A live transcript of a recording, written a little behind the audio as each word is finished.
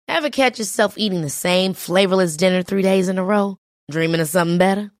Ever catch yourself eating the same flavorless dinner 3 days in a row? Dreaming of something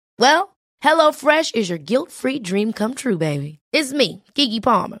better? Well, HelloFresh is your guilt-free dream come true, baby. It's me, Keke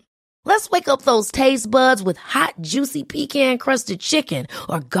Palmer. Let's wake up those taste buds with hot, juicy pecan-crusted chicken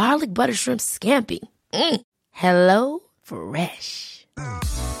or garlic butter shrimp scampi. Hello Fresh.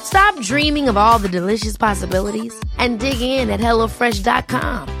 Stop dreaming of all the delicious possibilities and dig in at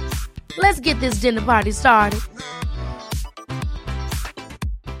HelloFresh.com. Let's get this dinner party started.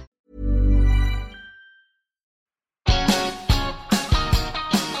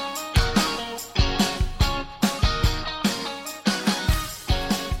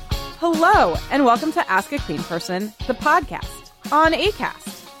 Hello, and welcome to Ask a Clean Person, the podcast on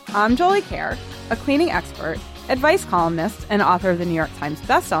Acast. I'm Jolie Kerr, a cleaning expert, advice columnist, and author of the New York Times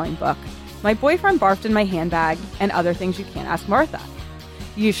bestselling book, My Boyfriend Barfed in My Handbag, and Other Things You Can't Ask Martha.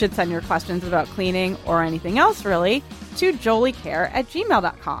 You should send your questions about cleaning, or anything else really, to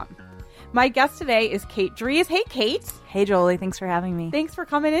joliecare@gmail.com. My guest today is Kate Dries. Hey, Kate. Hey, Jolie. Thanks for having me. Thanks for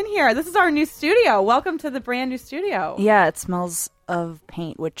coming in here. This is our new studio. Welcome to the brand new studio. Yeah, it smells of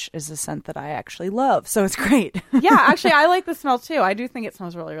paint, which is a scent that I actually love, so it's great. Yeah, actually, I like the smell too. I do think it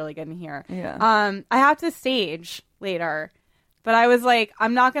smells really, really good in here. Yeah. I have to sage later, but I was like,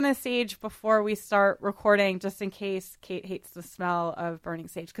 I'm not going to sage before we start recording just in case Kate hates the smell of burning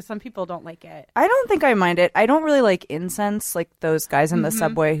sage, because some people don't like it. I don't think I mind it. I don't really like incense, like those guys in the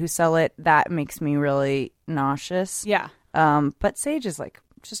subway who sell it. That makes me really nauseous. Yeah. But sage is like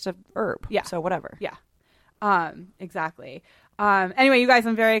just a herb. Yeah. So whatever. Yeah. Exactly. Anyway, you guys,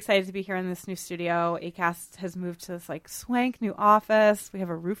 I'm very excited to be here in this new studio. Acast has moved to this like swank new office. We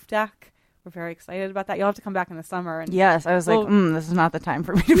have a roof deck. We're very excited about that. You'll have to come back in the summer. And yes, I was like, this is not the time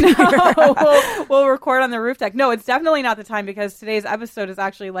for me to be here. we'll record on the roof deck. No, it's definitely not the time, because today's episode is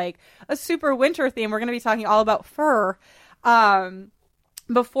actually like a super winter theme. We're going to be talking all about fur.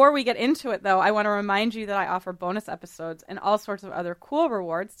 Before we get into it, though, I want to remind you that I offer bonus episodes and all sorts of other cool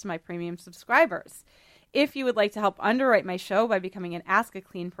rewards to my premium subscribers. If you would like to help underwrite my show by becoming an Ask a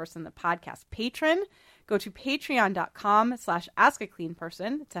Clean Person, the podcast patron, go to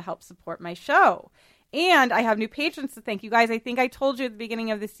patreon.com/askacleanperson to help support my show. And I have new patrons to thank. You guys, I think I told you at the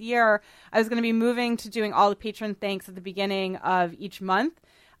beginning of this year, I was going to be moving to doing all the patron thanks at the beginning of each month.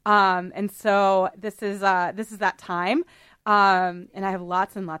 And so this is that time. And I have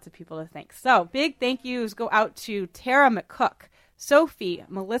lots and lots of people to thank. So big thank yous go out to Tara McCook, Sophie,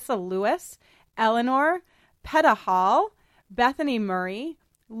 Melissa Lewis, Eleanor, Peta Hall, Bethany Murray,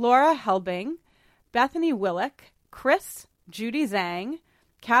 Laura Helbing, Bethany Willick, Chris, Judy Zhang,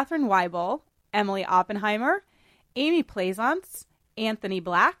 Catherine Weibel, Emily Oppenheimer, Amy Plaisance, Anthony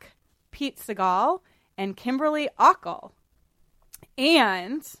Black, Pete Segal, and Kimberly Ockel.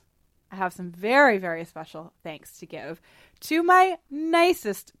 And I have some very, very special thanks to give to my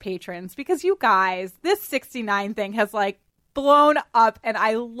nicest patrons, because you guys, this 69 thing has like blown up and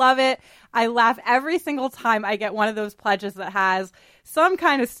I love it. I laugh every single time I get one of those pledges that has some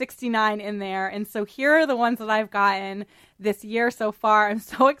kind of 69 in there. And so here are the ones that I've gotten this year so far. I'm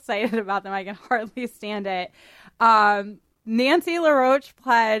so excited about them. I can hardly stand it. Nancy LaRoche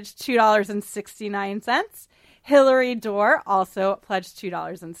pledged $2.69. Hillary Dorr also pledged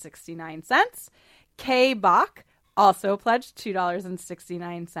 $2.69. Kay Bach also pledged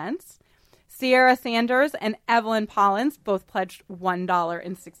 $2.69. Sierra Sanders and Evelyn Pollins both pledged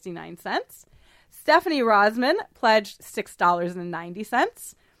 $1.69. Stephanie Rosman pledged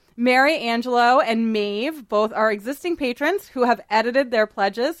 $6.90. Mary Angelo and Maeve both are existing patrons who have edited their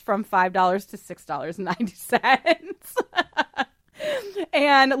pledges from $5 to $6.90.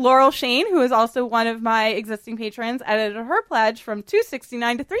 And Laurel Shane, who is also one of my existing patrons, edited her pledge from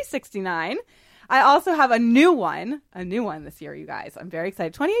 $2.69 to $3.69. I also have a new one this year, you guys. I'm very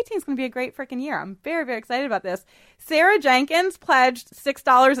excited. 2018 is going to be a great freaking year. I'm very, very excited about this. Sarah Jenkins pledged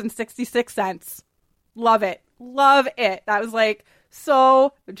 $6.66. Love it. Love it. That was like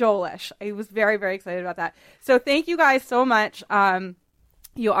so Joelish. I was very, very excited about that. So thank you guys so much.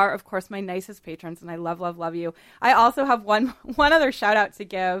 You are, of course, my nicest patrons, and I love, love, love you. I also have one other shout out to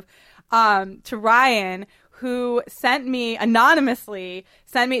give to Ryan, who anonymously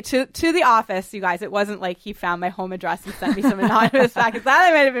sent me to the office, you guys. It wasn't like he found my home address and sent me some anonymous package. That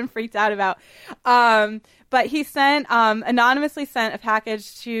I might have been freaked out about. But he anonymously sent a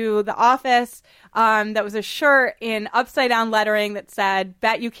package to the office that was a shirt in upside down lettering that said,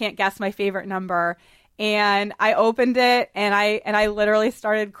 "Bet you can't guess my favorite number." And I opened it and I literally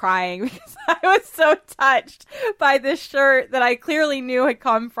started crying because I was so touched by this shirt that I clearly knew had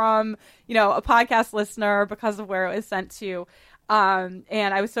come from, a podcast listener because of where it was sent to. And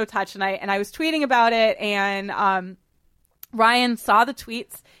I was so touched, and I was tweeting about it, and Ryan saw the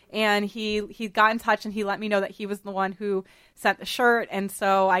tweets and he got in touch and he let me know that he was the one who sent the shirt, and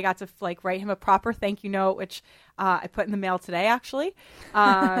so I got to like write him a proper thank you note, which I put in the mail today, actually.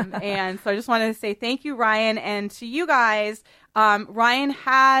 And so I just wanted to say thank you, Ryan, and to you guys. Ryan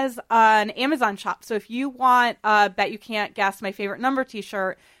has an Amazon shop, so if you want Bet You Can't Guess My Favorite Number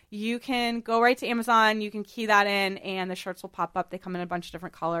t-shirt, you can go right to Amazon, you can key that in, and the shirts will pop up. They come in a bunch of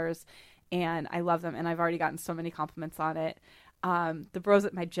different colors, and I love them, and I've already gotten so many compliments on it. The bros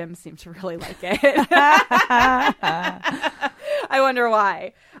at my gym seem to really like it. I wonder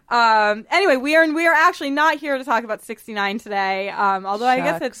why. Anyway, we are actually not here to talk about 69 today, although I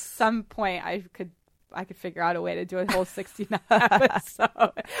guess at some point I could figure out a way to do a whole 69 episode.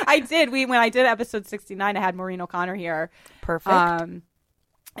 I did. When I did episode 69, I had Maureen O'Connor here. Perfect.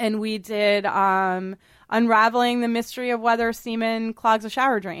 And we did unraveling the mystery of whether semen clogs a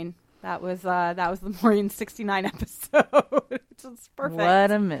shower drain. That was the Maureen 69 episode, which is perfect.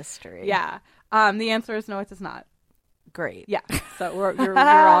 What a mystery. Yeah. The answer is no, it does not. Great. Yeah. So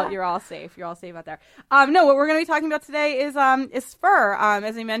you're all safe. You're all safe out there. No, what we're going to be talking about today is fur.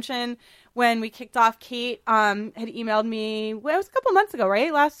 As I mentioned when we kicked off, Kate had emailed me. Well, it was a couple months ago,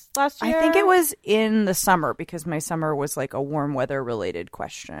 right? Last year. I think it was in the summer because my summer was like a warm weather related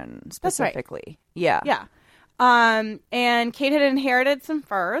question specifically. Right. Yeah. Yeah. And Kate had inherited some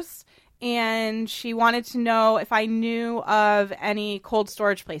furs, and she wanted to know if I knew of any cold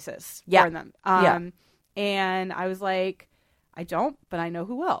storage places for them. And I was like, I don't, but I know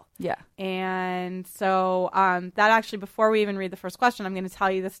who will. Yeah. And so that actually, before we even read the first question, I'm going to tell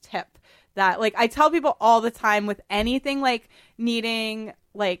you this tip that, like, I tell people all the time with anything, like needing,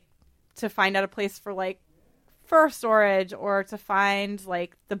 like, to find out a place for, like, fur storage or to find,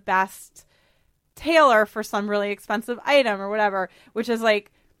 like, the best tailor for some really expensive item or whatever, which is,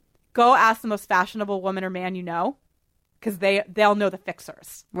 like, go ask the most fashionable woman or man you know, because they'll know the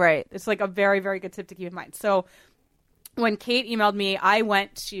fixers. Right. It's like a very, very good tip to keep in mind. So when Kate emailed me, I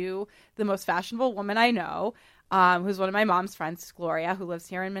went to the most fashionable woman I know, who's one of my mom's friends, Gloria, who lives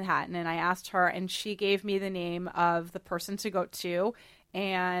here in Manhattan. And I asked her, and she gave me the name of the person to go to.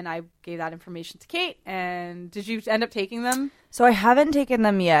 And I gave that information to Kate. And did you end up taking them? So I haven't taken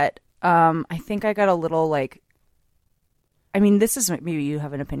them yet. I think I got a little like, I mean, this is, maybe you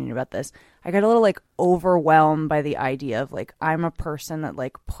have an opinion about this. I got a little like overwhelmed by the idea of like, I'm a person that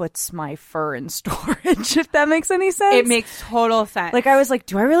like puts my fur in storage, if that makes any sense. It makes total sense. Like I was like,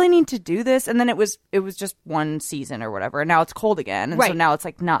 do I really need to do this? And then it was just one season or whatever. And now it's cold again. And so now it's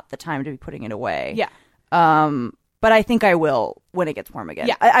like not the time to be putting it away. Yeah. But I think I will when it gets warm again.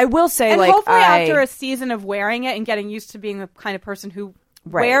 Yeah. I will say, and like, hopefully after a season of wearing it and getting used to being the kind of person who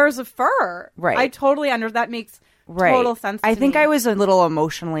wears a fur. Right. I totally that makes total sense to I think me. I was a little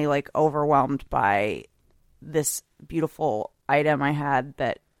emotionally like overwhelmed by this beautiful item I had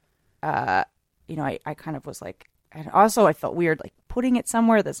that, you know, I kind of was like, and also I felt weird like putting it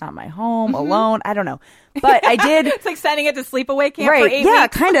somewhere that's not my home alone. I don't know, but I did. It's like sending it to sleepaway camp for 8 yeah,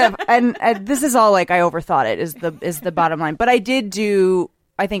 weeks. kind of. And this is all like I overthought it is the bottom line. But I did do.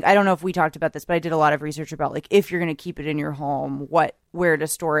 I think I don't know if we talked about this, but I did a lot of research about like if you're going to keep it in your home, where to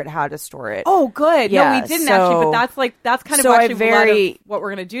store it, how to store it. Oh, good. Yeah, no, we didn't actually, but that's kind of actually what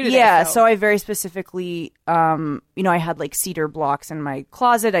we're going to do today. Yeah, so I very specifically, you know, I had like cedar blocks in my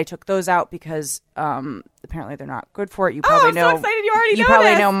closet. I took those out because apparently they're not good for it. You probably know. I'm so excited! You already know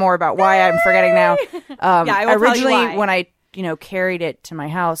probably this. know more about why. I'm forgetting now. Yeah, I will originally tell you why. when I carried it to my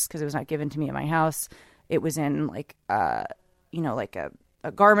house because it was not given to me at my house, it was in like you know, like a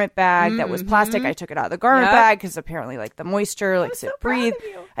garment bag that was plastic. I took it out of the garment bag because apparently like the moisture likes it breathe.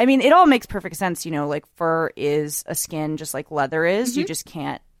 I mean, it all makes perfect sense. You know, like fur is a skin just like leather is. You just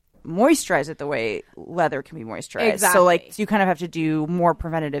can't moisturize it the way leather can be moisturized. Exactly. So like you kind of have to do more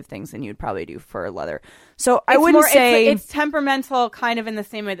preventative things than you'd probably do for leather. So I wouldn't say it's temperamental, kind of in the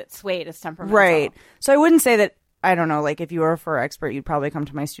same way that suede is temperamental. Right. So I wouldn't say that. I don't know, like if you were a fur expert, you'd probably come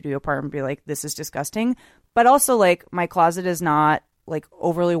to my studio apartment and be like, this is disgusting. But also like my closet is not like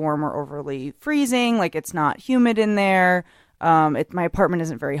overly warm or overly freezing. Like it's not humid in there. My apartment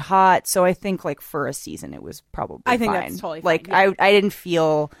isn't very hot. So I think like for a season, it was probably I think fine. that's totally like fine. Yeah. I didn't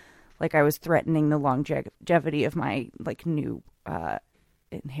feel like I was threatening the longevity of my like new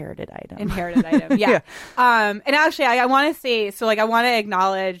inherited item. Yeah. And actually I want to say, so like I want to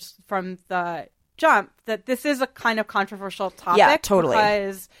acknowledge from the jump that this is a kind of controversial topic. Yeah, totally.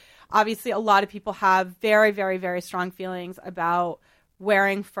 Because obviously a lot of people have very, very, very strong feelings about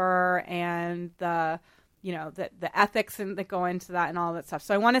wearing fur and the, you know, the ethics that go into that and all that stuff.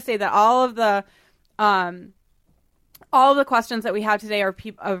 So I want to say that all of the all the questions that we have today are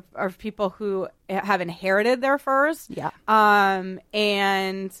people who have inherited their furs. Yeah.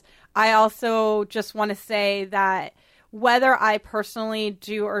 And I also just want to say that whether I personally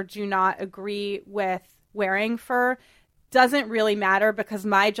do or do not agree with wearing fur doesn't really matter, because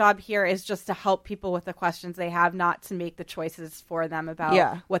my job here is just to help people with the questions they have, not to make the choices for them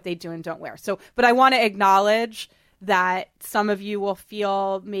about what they do and don't wear. So, but I want to acknowledge that some of you will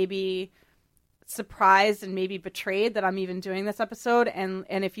feel maybe surprised and maybe betrayed that I'm even doing this episode, and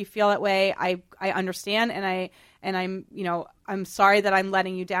if you feel that way, I understand, and I'm I'm sorry that I'm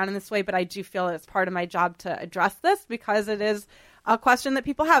letting you down in this way, but I do feel it's part of my job to address this, because it is a question that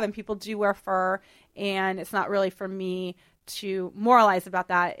people have, and people do wear fur, and it's not really for me to moralize about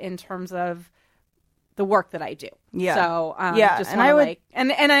that in terms of the work that I do. Yeah. So just and I would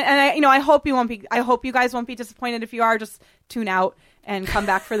I hope you won't be. I hope you guys won't be disappointed. If you are, just tune out and come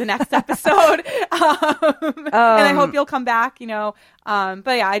back for the next episode. And I hope you'll come back. But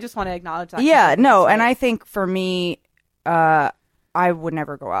yeah, I just want to acknowledge that. Yeah. No, and I think for me, I would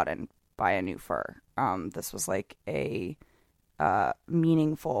never go out and buy a new fur. This was like a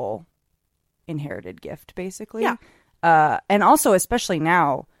meaningful inherited gift, basically. Yeah. And also, especially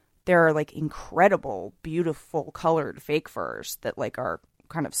now, there are like incredible, beautiful colored fake furs that like are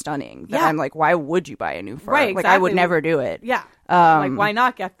kind of stunning. That I'm like, why would you buy a new fur? Right, Like, exactly. I would never do it. Yeah. Like, why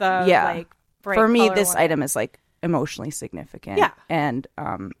not get the like bright For me, color this one? item is like emotionally significant. Yeah. And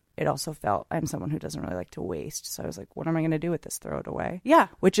it also felt, I'm someone who doesn't really like to waste. So I was like, what am I going to do with this? Throw it away? Yeah.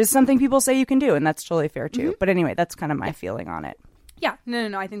 Which is something people say you can do, and that's totally fair too. But anyway, that's kind of my feeling on it. Yeah,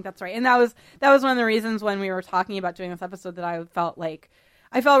 no, I think that's right. And that was one of the reasons when we were talking about doing this episode that I felt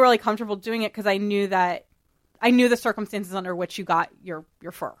really comfortable doing it, because I knew the circumstances under which you got your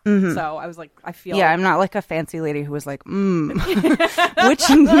fur. So I was like, I feel... Yeah, I'm not like a fancy lady who was like, which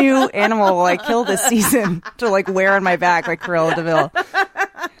new animal will I kill this season to like wear on my back like Cruella DeVille?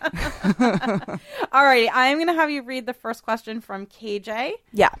 All right, I'm going to have you read the first question from KJ.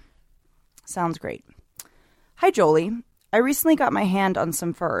 Yeah, sounds great. Hi, Jolie. I recently got my hand on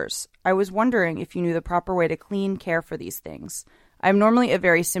some furs. I was wondering if you knew the proper way to clean care for these things. I'm normally a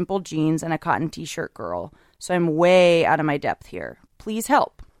very simple jeans and a cotton t-shirt girl, so I'm way out of my depth here. Please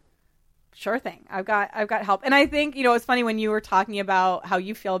help. Sure thing. I've got help. And I think, it's funny when you were talking about how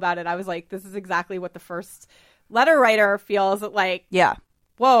you feel about it, I was like, this is exactly what the first letter writer feels, like, yeah.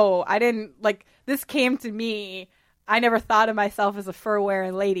 Whoa, I didn't, like, this came to me. I never thought of myself as a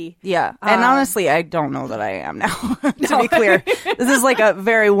fur-wearing lady. Yeah. And honestly, I don't know that I am now, to be clear. This is like a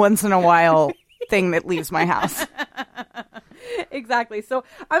very once-in-a-while thing that leaves my house. Exactly. So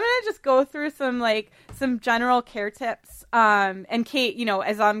I'm going to just go through some general care tips. And Kate,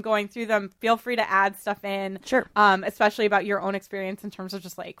 as I'm going through them, feel free to add stuff in. Sure. Especially about your own experience in terms of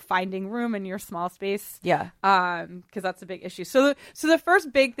just like finding room in your small space. Yeah. Because that's a big issue. So the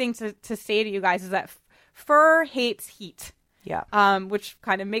first big thing to say to you guys is that fur hates heat. Yeah. Which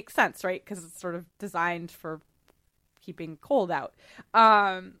kind of makes sense, right? Because it's sort of designed for keeping cold out.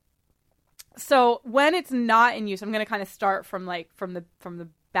 So when it's not in use, I'm going to kind of start from the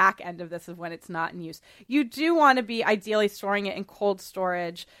back end of this of when it's not in use. You do want to be ideally storing it in cold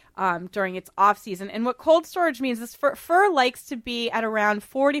storage during its off season. And what cold storage means is fur likes to be at around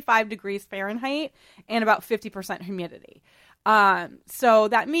 45 degrees Fahrenheit and about 50% humidity. So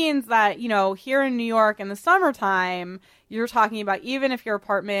that means that, here in New York in the summertime, you're talking about, even if your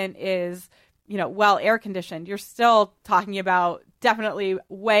apartment is, well air conditioned, you're still talking about definitely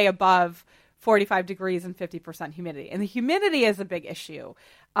way above 45 degrees and 50% humidity. And the humidity is a big issue,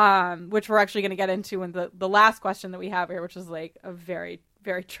 which we're actually going to get into in the last question that we have here, which is like a very,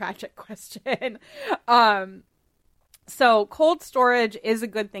 very tragic question. So cold storage is a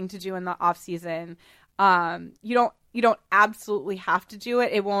good thing to do in the off season. You don't absolutely have to do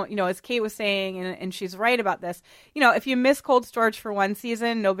it. It won't, as Kate was saying, and she's right about this, if you miss cold storage for one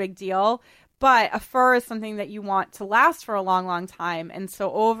season, no big deal. But a fur is something that you want to last for a long, long time. And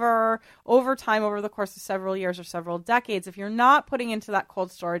so over time, over the course of several years or several decades, if you're not putting into that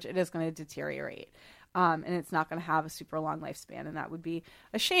cold storage, it is going to deteriorate. And it's not going to have a super long lifespan. And that would be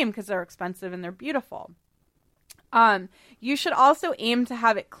a shame because they're expensive and they're beautiful. You should also aim to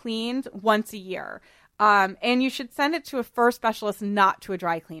have it cleaned once a year. And you should send it to a fur specialist, not to a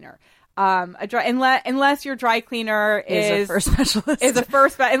dry cleaner. Unless your dry cleaner is a fur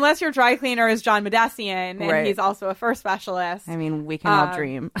specialist, unless your dry cleaner is John Medessian and right. He's also a fur specialist. I mean, we can all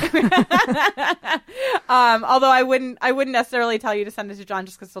dream. Although I wouldn't necessarily tell you to send it to John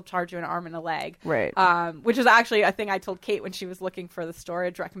just because he'll charge you an arm and a leg. Right. Which is actually a thing I told Kate when she was looking for the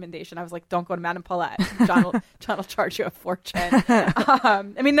storage recommendation. I was like, don't go to Madame Paulette. John will charge you a fortune. I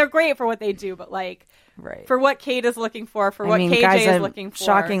mean, they're great for what they do, but like, Right. For what Kate is looking for, what KJ guys, is looking for.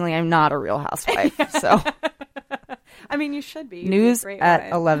 Shockingly, I'm not a Real Housewife. So I mean, you should be. You'd news be a great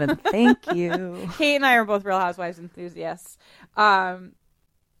at one. 11. Thank you. Kate and I are both Real Housewives enthusiasts.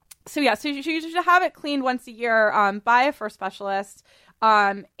 So you should have it cleaned once a year by a fur specialist.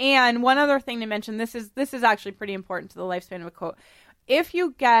 And one other thing to mention, this is actually pretty important to the lifespan of a coat. If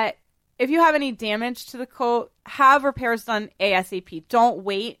you have any damage to the coat, have repairs done ASAP. Don't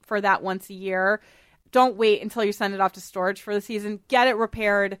wait for that once a year. Don't wait until you send it off to storage for the season. Get it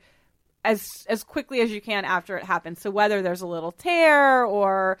repaired as quickly as you can after it happens. So whether there's a little tear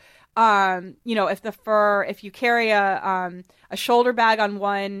or if you carry a shoulder bag on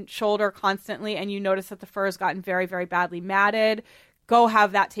one shoulder constantly and you notice that the fur has gotten very, very badly matted, go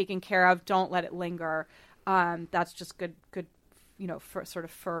have that taken care of. Don't let it linger. That's just good, for sort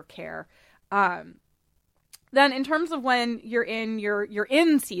of fur care. Then in terms of when you're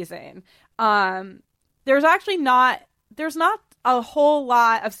in season, there's not a whole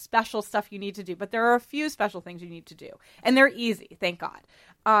lot of special stuff you need to do, but there are a few special things you need to do, and they're easy, thank God.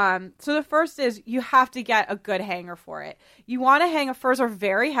 So the first is you have to get a good hanger for it. You want to hang, furs are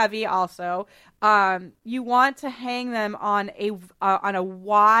very heavy also. You want to hang them on a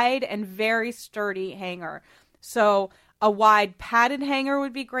wide and very sturdy hanger. So a wide padded hanger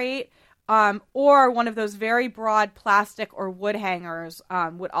would be great. Or one of those very broad plastic or wood hangers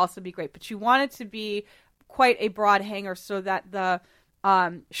would also be great. But you want it to be quite a broad hanger so that the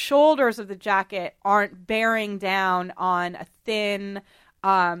shoulders of the jacket aren't bearing down on a thin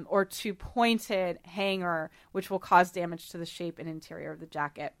or too pointed hanger, which will cause damage to the shape and interior of the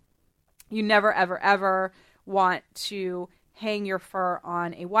jacket. You never, ever, ever want to hang your fur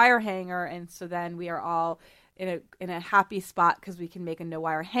on a wire hanger, and so then we are all in a happy spot because we can make a no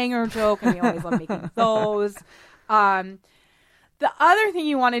wire hanger joke, and we always love making those. The other thing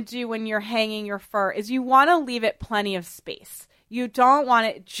you want to do when you're hanging your fur is you want to leave it plenty of space. You don't want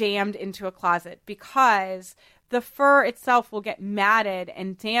it jammed into a closet because the fur itself will get matted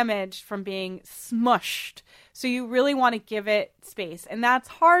and damaged from being smushed. So you really want to give it space. And that's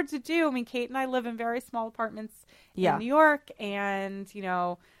hard to do. I mean, Kate and I live in very small apartments in New York, and,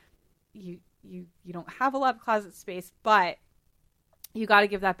 you don't have a lot of closet space, but you got to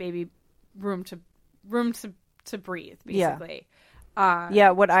give that baby room to breathe, basically.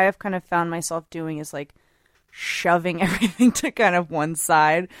 What I have kind of found myself doing is like shoving everything to kind of one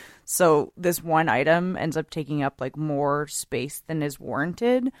side. So this one item ends up taking up like more space than is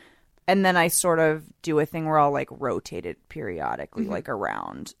warranted. And then I sort of do a thing where I'll like rotate it periodically, like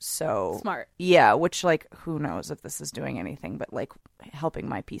around. So smart. Yeah, which like who knows if this is doing anything but like helping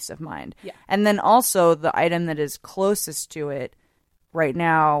my peace of mind. Yeah. And then also the item that is closest to it right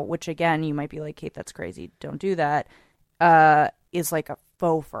now, which again you might be like, Kate, that's crazy. Don't do that. Is like a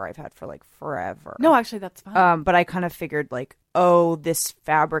faux fur I've had for like forever. No, actually, that's fine. But I kind of figured like, oh, this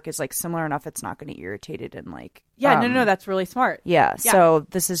fabric is like similar enough it's not going to irritate it and like. Yeah, no, that's really smart. Yeah, so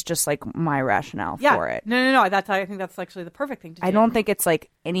this is just like my rationale for it. No. I think that's actually the perfect thing to do. I don't think it's like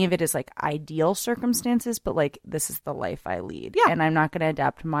any of it is like ideal circumstances, but like this is the life I lead. Yeah. And I'm not going to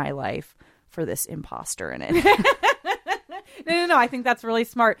adapt my life for this imposter in it. No. I think that's really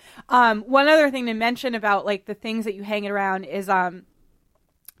smart. One other thing to mention about like the things that you hang it around is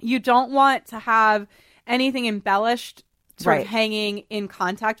you don't want to have anything embellished sort of hanging in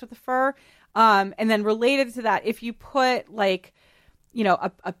contact with the fur. And then related to that, if you put like,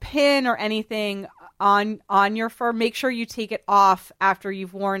 a pin or anything on your fur, make sure you take it off after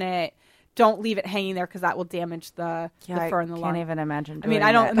you've worn it. Don't leave it hanging there because that will damage the fur in the long. I can't even imagine I mean,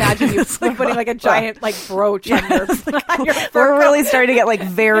 I don't imagine you putting like a giant like brooch on your fur. We're really starting to get like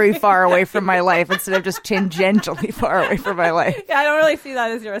very far away from my life instead of just tangentially far away from my life. Yeah, I don't really see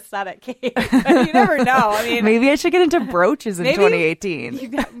that as your aesthetic, Kate. You never know. I mean, maybe I should get into brooches in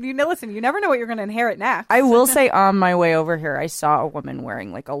 2018. Listen, you never know what you're going to inherit next. I will say on my way over here, I saw a woman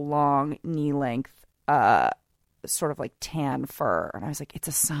wearing like a long knee length sort of like tan fur, and I was like, it's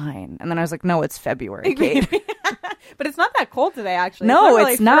a sign. And then I was like, no, it's February, Kate. But it's not that cold today, actually. No,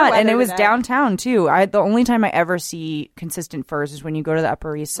 it's not. And it was downtown too. The only time I ever see consistent furs is when you go to the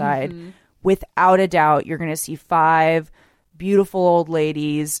Upper East Side. Without a doubt, you're going to see 5 beautiful old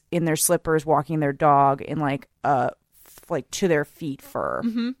ladies in their slippers walking their dog in like to their feet fur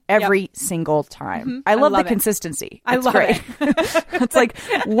every single time. I love the consistency. I love it. It's like,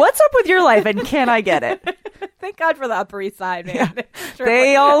 what's up with your life and can I get it? Thank God for the Upper East Side, man. Yeah.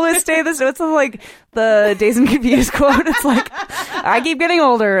 They always stay the same. It's like the Dazed and Confused quote. It's like, I keep getting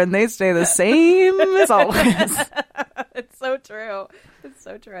older and they stay the same as always. It's so true. It's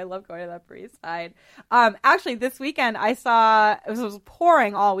so true. I love going to the Upper East Side. Actually, this weekend I saw, it was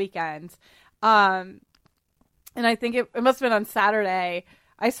pouring all weekend. And I think it must have been on Saturday.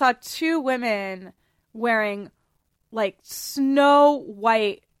 I saw 2 women wearing like snow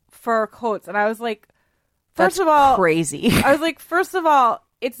white fur coats, and I was like, first of all, crazy. I was like, first of all,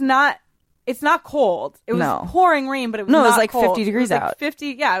 it's not cold. It was pouring rain, but it was not it was like cold. 50 degrees out. 50,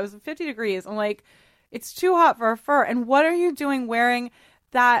 yeah, it was 50 degrees. I'm like, it's too hot for a fur. And what are you doing wearing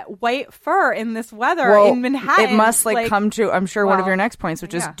that white fur in this weather in Manhattan? It must come to, I'm sure, one of your next points,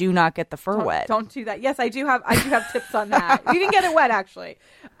 which is do not get the fur wet. Don't do that. Yes, I do have tips on that. You can get it wet, actually.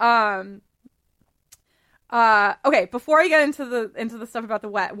 Okay, before I get into the stuff about the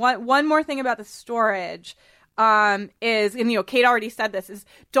wet, one more thing about the storage is, and Kate already said this, is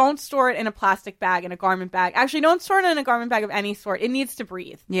don't store it in a plastic bag, in a garment bag. Actually, don't store it in a garment bag of any sort. It needs to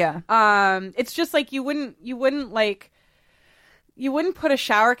breathe. Yeah. It's just like you wouldn't put a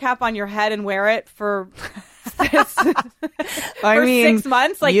shower cap on your head and wear it for 6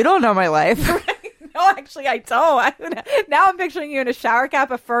 months. Like, you don't know my life. No, actually, I don't. Now I'm picturing you in a shower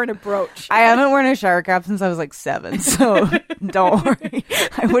cap, a fur, and a brooch. I haven't worn a shower cap since I was like 7, so don't worry.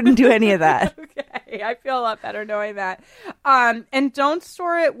 I wouldn't do any of that. Okay, I feel a lot better knowing that. And don't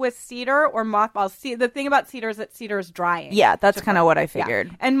store it with cedar or mothballs. See, the thing about cedar is that cedar is drying. Yeah, that's kind of what I figured.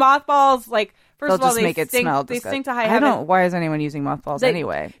 Yeah. And mothballs, like, first of all, they smell they disgusting. stink to high heaven. Why is anyone using mothballs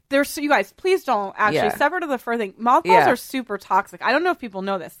anyway? You guys, please don't. Actually, separate of the fur thing, mothballs are super toxic. I don't know if people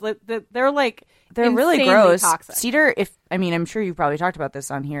know this. They're really gross. Toxic. Cedar, I'm sure you've probably talked about this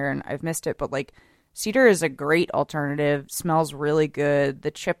on here and I've missed it, but like cedar is a great alternative. Smells really good.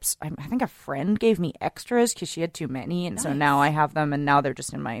 The chips, I think a friend gave me extras because she had too many, and so now I have them, and now they're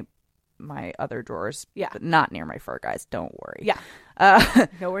just in my other drawers. Yeah, but not near my fur, guys. Don't worry. Yeah,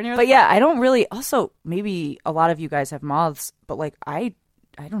 nowhere near. But I don't really. Also, maybe a lot of you guys have moths, but like I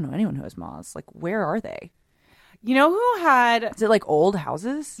don't know anyone who has moths. Like, where are they? You know who had? Is it like old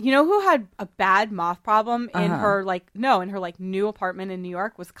houses? You know who had a bad moth problem in her new apartment in New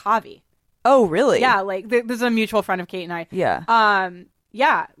York was Kavi. Oh, really? Yeah, like this is a mutual friend of Kate and I. Yeah.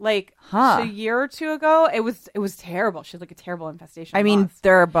 Yeah, like a year or 2 ago, it was terrible. She had like a terrible infestation. I mean, moths.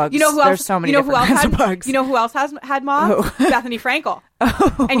 there are bugs. You know who else? There's so many different kinds of bugs. You know who else had moths? Bethany Frankel.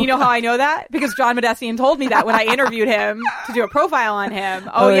 Oh. And you know how I know that? Because John Medessian told me that when I interviewed him to do a profile on him.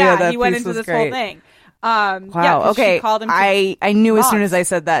 Oh yeah, he went into this whole thing. Wow. Yeah, okay. She called him I knew moths. As soon as I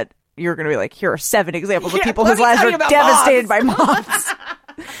said that, you were going to be like, here are 7 examples of people let whose me lives tell are you about devastated by moths.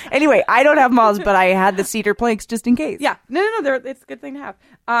 Anyway, I don't have moths, but I had the cedar planks just in case. Yeah. No. It's a good thing to have.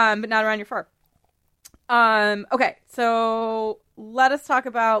 But not around your fur. Okay. So let's talk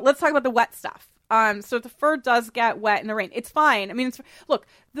about the wet stuff. So if the fur does get wet in the rain, it's fine. I mean, look,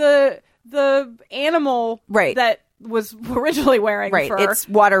 the animal that was originally wearing fur, it's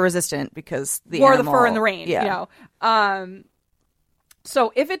water resistant because the wore animal, the fur in the rain. Yeah.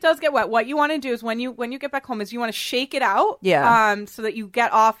 So if it does get wet, what you want to do is when you get back home is you want to shake it out. Yeah. So that you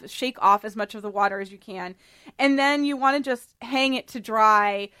shake off as much of the water as you can. And then you want to just hang it to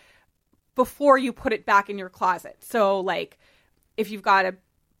dry before you put it back in your closet. So like if you've got a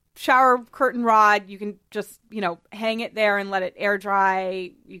shower curtain rod, you can just, hang it there and let it air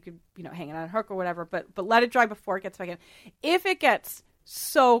dry. You could, hang it on a hook or whatever, but let it dry before it gets back in. If it gets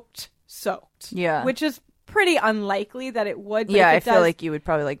soaked, yeah, which is pretty unlikely that it would. But I feel like you would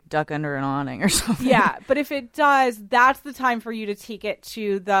probably like duck under an awning or something. Yeah, but if it does, that's the time for you to take it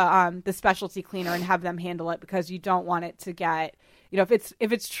to the specialty cleaner and have them handle it, because you don't want it to get, if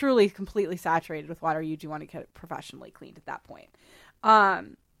it's truly completely saturated with water, you do want to get it professionally cleaned at that point.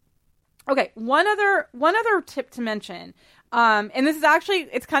 Okay, one other tip to mention, and this is actually,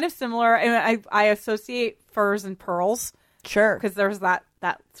 it's kind of similar, and I associate furs and pearls. Sure. Because there's that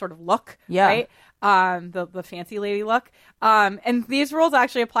sort of look, yeah. Right? The fancy lady look. And these rules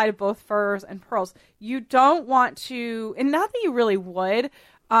actually apply to both furs and pearls. You don't want to, and not that you really would,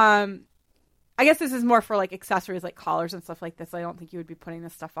 I guess this is more for like accessories like collars and stuff like this. I don't think you would be putting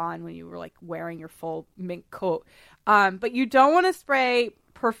this stuff on when you were like wearing your full mink coat. But you don't want to spray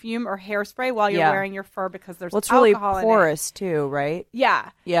perfume or hairspray while you're wearing your fur, because there's it's alcohol really in porous it. too, right? Yeah.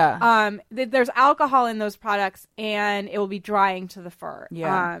 There's alcohol in those products, and it will be drying to the fur.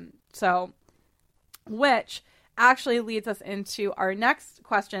 Yeah. Which actually leads us into our next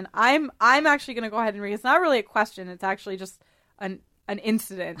question. I'm actually going to go ahead and read. It's not really a question. It's actually just an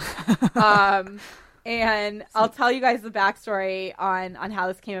incident. And I'll tell you guys the backstory on how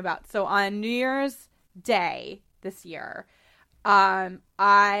this came about. So on New Year's Day this year,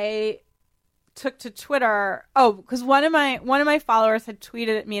 I took to Twitter. Oh, because one of my followers had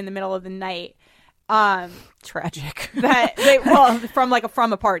tweeted at me in the middle of the night. Tragic. That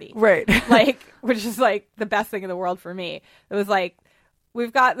from a party, right? Like, which is like the best thing in the world for me. It was like,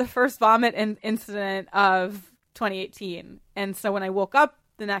 we've got the first vomit incident of 2018. And so when I woke up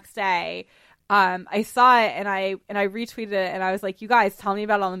the next day, I saw it and I retweeted it and I was like, you guys, tell me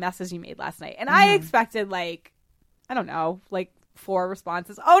about all the messes you made last night. And I expected like, I don't know, like 4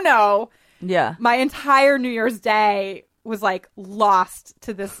 responses. Oh no. Yeah. My entire New Year's Day was like lost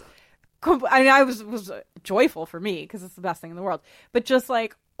to this. I mean, I was joyful for me because it's the best thing in the world. But just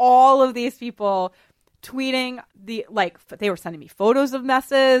like all of these people tweeting they were sending me photos of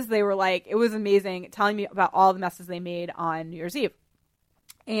messes. They were like, it was amazing, telling me about all the messes they made on New Year's Eve.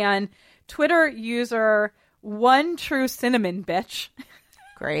 And Twitter user One True Cinnamon Bitch,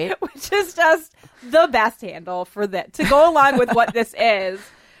 great, which is just the best handle for that to go along with what this is,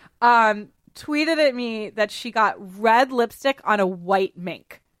 tweeted at me that she got red lipstick on a white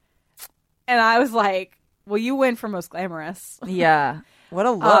mink. And I was like, well, you win for most glamorous. Yeah. What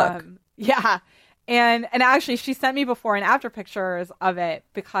a look. Yeah. And actually she sent me before and after pictures of it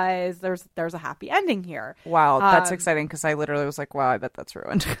because there's a happy ending here. Wow. That's exciting because I literally was like, wow, I bet that's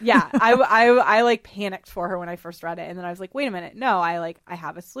ruined. Yeah. I like panicked for her when I first read it. And then I was like, wait a minute. No, I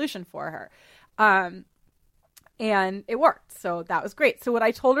have a solution for her. And it worked. So that was great. So what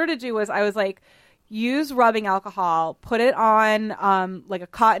I told her to do was I was like, use rubbing alcohol, put it on like a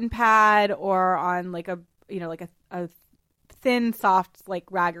cotton pad or on like a thin, soft like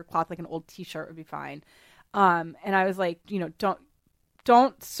rag or cloth, like an old t-shirt would be fine. And I was like,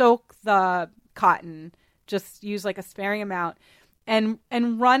 don't soak the cotton, just use like a sparing amount and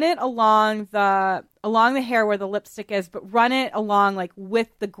run it along the hair where the lipstick is, but run it along like with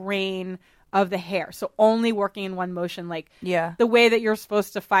the grain of the hair. So only working in one motion, like the way that you're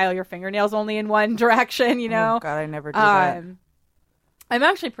supposed to file your fingernails only in one direction, Oh God, I never do that. I'm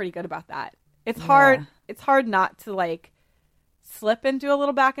actually pretty good about that. It's hard. It's hard not to like slip and do a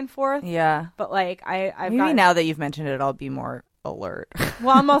little back and forth. Yeah. But like I've maybe now that you've mentioned it, I'll be more alert.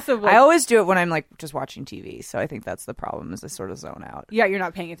 Well, I'm also like, I always do it when I'm like just watching TV, so I think that's the problem, is I sort of zone out. Yeah, you're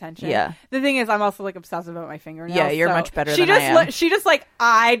not paying attention. Yeah. The thing is, I'm also like obsessive about my fingernails. Yeah, you're so much better than I am. She just like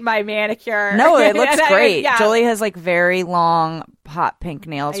eyed my manicure. No, it looks great. Yeah. Jolie has like very long hot pink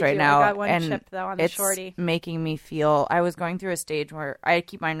nails I right do. now. I got one and chip though on the it's shorty. making me feel, I was going through a stage where I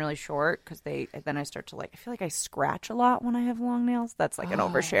keep mine really short because then I start to like, I feel like I scratch a lot when I have long nails. That's like an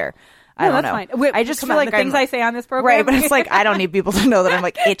overshare. I don't know. Fine. Wait, I just come feel on, like the things I say on this program. Right, but it's like I don't need people to know that I'm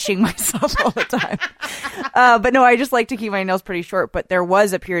like itching myself all the time. But no, I just like to keep my nails pretty short. But there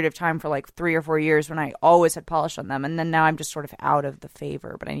was a period of time for like 3 or 4 years when I always had polish on them, and then now I'm just sort of out of the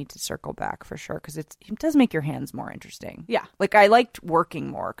favor. But I need to circle back for sure because it does make your hands more interesting. Yeah, like I liked working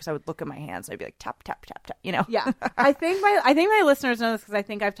more because I would look at my hands and I'd be like tap tap tap tap. Yeah, I think my listeners know this because I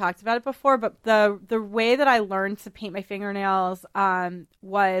think I've talked about it before. But the way that I learned to paint my fingernails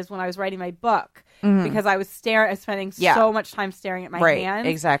was when I was writing my book. Mm-hmm. Because I was spending so much time staring at my hands.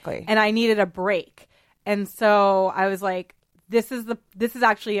 Exactly. And I needed a break. And so I was like, this is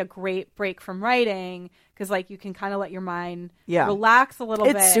actually a great break from writing because like you can kind of let your mind relax a little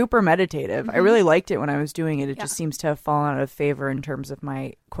bit. It's super meditative. Mm-hmm. I really liked it when I was doing it. It just seems to have fallen out of favor in terms of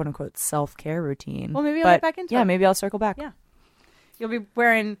my quote unquote self-care routine. Well, maybe I'll get back into it. Yeah, maybe I'll circle back. Yeah. You'll be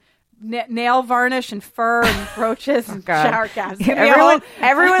wearing nail varnish and fur and brooches and shower caps.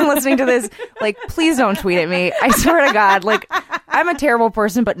 Everyone listening to this, like, please don't tweet at me. I swear to God, like, I'm a terrible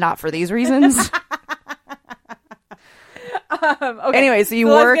person, but not for these reasons. Okay. Anyway, so you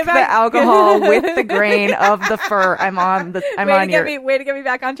work the alcohol with the grain of the fur. Way to get me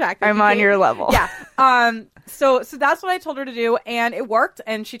back on track. I'm on your level. Yeah. So that's what I told her to do, and it worked.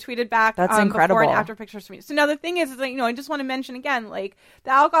 And she tweeted back. That's incredible. Before and after pictures for me. So now the thing is like, I just want to mention again, like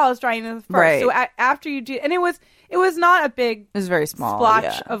the alcohol is drying in the fur. Right. So after you do, and it was not a big, it was very small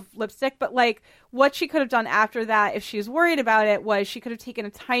splotch of lipstick, but like what she could have done after that, if she was worried about it, was she could have taken a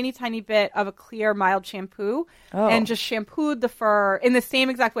tiny, tiny bit of a clear, mild shampoo and just shampooed the fur in the same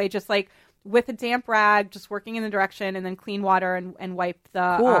exact way, just like with a damp rag, just working in the direction, and then clean water and wipe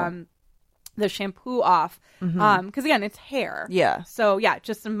the shampoo off. Mm-hmm. Because again, it's hair. Yeah. So yeah,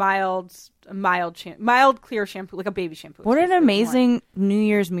 just a mild clear shampoo, like a baby shampoo. What an amazing New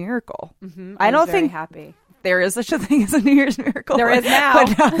Year's miracle. Mm-hmm. I don't think happy. There is such a thing as a New Year's miracle. There is now.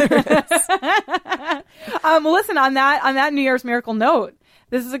 But now there is. Well, listen, on that New Year's miracle note,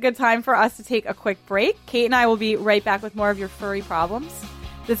 this is a good time for us to take a quick break. Kate and I will be right back with more of your furry problems.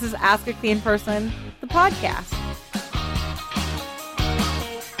 This is Ask a Clean Person, the podcast.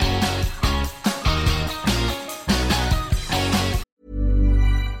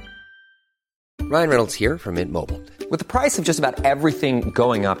 Ryan Reynolds here from Mint Mobile. With the price of just about everything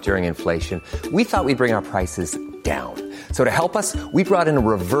going up during inflation, we thought we'd bring our prices down. So to help us, we brought in a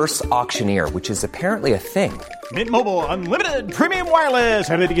reverse auctioneer, which is apparently a thing. Mint Mobile Unlimited Premium Wireless.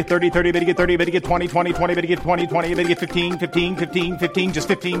 How to get 30, 30, bit to get 30, bit to get 20, 20, 20, bit to get 20, 20, bit to get 15, 15, 15, 15, just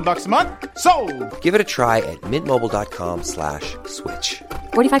 $15 a month? Sold! Give it a try at mintmobile.com/switch.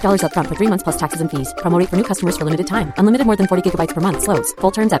 $45 up front for 3 months plus taxes and fees. Promo rate for new customers for limited time. Unlimited more than 40 gigabytes per month. Slows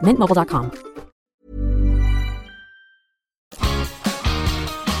full terms at mintmobile.com.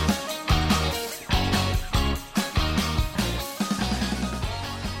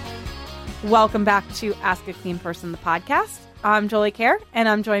 Welcome back to Ask a Clean Person, the podcast. I'm Jolie Kerr, and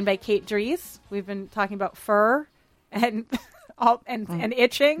I'm joined by Kate Dries. We've been talking about fur and and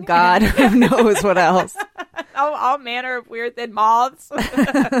itching. God knows what else. all manner of weird thin moths. All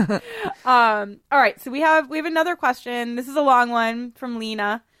right, so we have another question. This is a long one from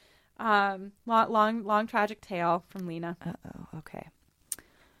Lena. Long tragic tale from Lena. Okay.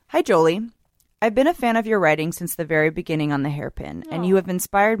 Hi, Jolie. I've been a fan of your writing since the very beginning on The Hairpin, and you have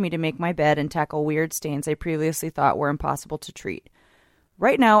inspired me to make my bed and tackle weird stains I previously thought were impossible to treat.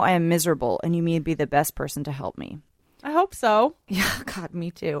 Right now, I am miserable, and you may be the best person to help me. I hope so. Yeah, God,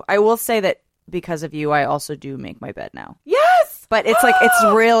 me too. I will say that because of you, I also do make my bed now. Yes! But it's like, it's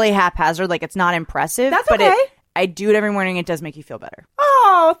really haphazard. Like, it's not impressive. That's but okay. I do it every morning. It does make you feel better.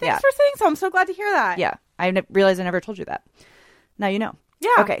 Oh, thanks Yeah. for saying so. I'm so glad to hear that. Yeah. I realized I never told you that. Now you know.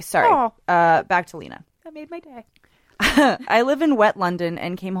 Yeah. Okay, sorry. Oh. Back to Lena. That made my day. I live in wet London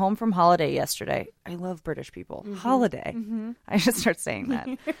and came home from holiday yesterday. I love British people. Mm-hmm. Holiday. I should start saying that.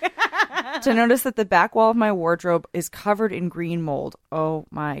 To notice that the back wall of my wardrobe is covered in green mold. Oh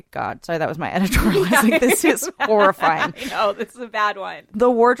my God. Sorry, that was my editorializing. This is horrifying. I know, this is a bad one. The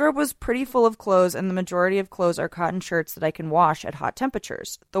wardrobe was pretty full of clothes, and the majority of clothes are cotton shirts that I can wash at hot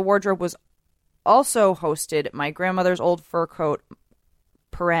temperatures. The wardrobe was also hosted my grandmother's old fur coat,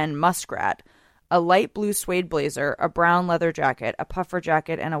 paren muskrat, a light blue suede blazer, a brown leather jacket, a puffer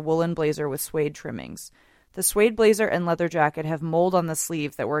jacket, and a woolen blazer with suede trimmings. The suede blazer and leather jacket have mold on the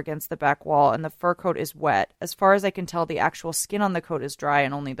sleeves that were against the back wall, and the fur coat is wet. As far as I can tell, the actual skin on the coat is dry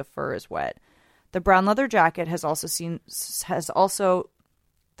and only the fur is wet. The brown leather jacket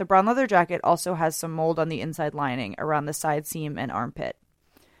also has some mold on the inside lining, around the side seam and armpit.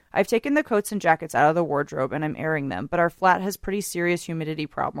 I've taken the coats and jackets out of the wardrobe and I'm airing them, but our flat has pretty serious humidity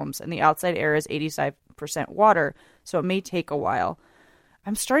problems and the outside air is 85% water, so it may take a while.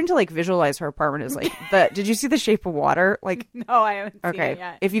 I'm starting to visualize her apartment as did you see The Shape of Water? No, I haven't seen Okay, it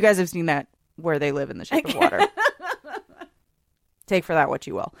yet. if you guys have seen that, where they live in The Shape of Water. Take for that what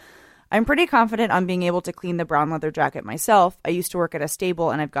you will. I'm pretty confident on being able to clean the brown leather jacket myself. I used to work at a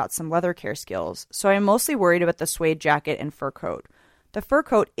stable and I've got some leather care skills, so I'm mostly worried about the suede jacket and fur coat. The fur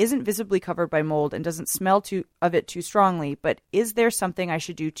coat isn't visibly covered by mold and doesn't smell of it too strongly, but is there something I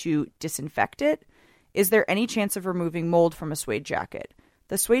should do to disinfect it? Is there any chance of removing mold from a suede jacket?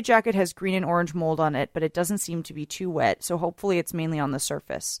 The suede jacket has green and orange mold on it, but it doesn't seem to be too wet, so hopefully it's mainly on the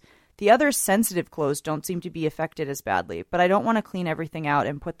surface. The other sensitive clothes don't seem to be affected as badly, but I don't want to clean everything out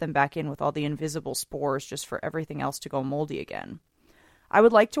and put them back in with all the invisible spores just for everything else to go moldy again. I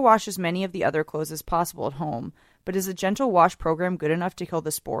would like to wash as many of the other clothes as possible at home, but is a gentle wash program good enough to kill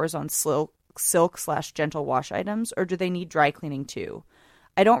the spores on silk/gentle wash items, or do they need dry cleaning too?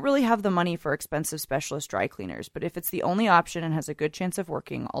 I don't really have the money for expensive specialist dry cleaners, but if it's the only option and has a good chance of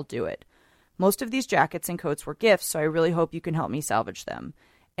working, I'll do it. Most of these jackets and coats were gifts, so I really hope you can help me salvage them.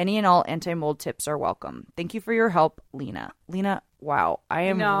 Any and all anti-mold tips are welcome. Thank you for your help, Lena. Lena, wow, I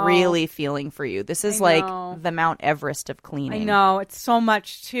am really feeling for you. This is the Mount Everest of cleaning. I know. It's so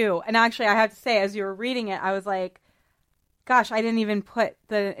much, too. And actually, I have to say, as you were reading it, I was like, gosh, I didn't even put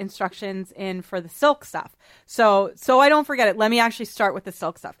the instructions in for the silk stuff. So I don't forget it. Let me actually start with the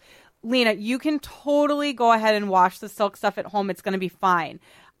silk stuff. Lena, you can totally go ahead and wash the silk stuff at home. It's going to be fine.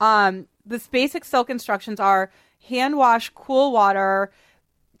 The basic silk instructions are hand wash, cool water,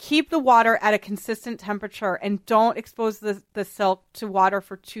 keep the water at a consistent temperature, and don't expose the silk to water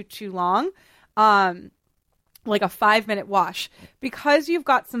for too long. Like a 5-minute wash. Because you've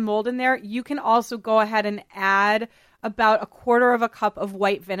got some mold in there, you can also go ahead and add about 1/4 cup of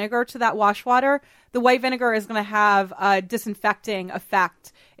white vinegar to that wash water. The white vinegar is going to have a disinfecting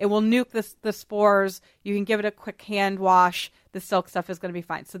effect. It will nuke the spores. You can give it a quick hand wash. The silk stuff is going to be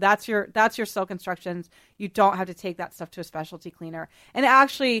fine. So that's your silk instructions. You don't have to take that stuff to a specialty cleaner. And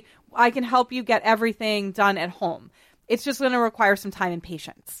actually, I can help you get everything done at home. It's just going to require some time and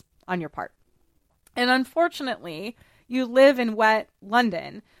patience on your part. And unfortunately, you live in wet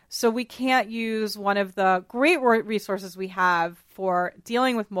London, so we can't use one of the great resources we have for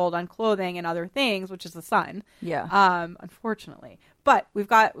dealing with mold on clothing and other things, which is the sun. Yeah. Unfortunately. But we've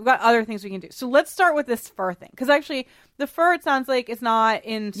got other things we can do. So let's start with this fur thing, because actually the fur, it sounds like it's not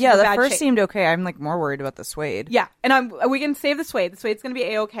in super the bad fur shape. seemed okay. I'm like more worried about the suede. Yeah, and we can save the suede. The suede's going to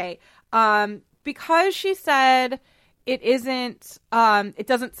be a-okay. Because she said it isn't, it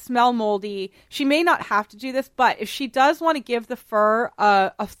doesn't smell moldy. She may not have to do this, but if she does want to give the fur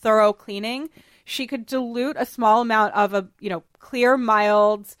a thorough cleaning, she could dilute a small amount of a clear,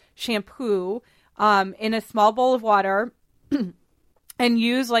 mild shampoo in a small bowl of water and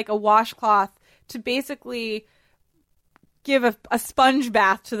use like a washcloth to basically give a sponge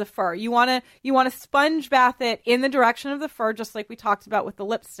bath to the fur. You want to sponge bath it in the direction of the fur, just like we talked about with the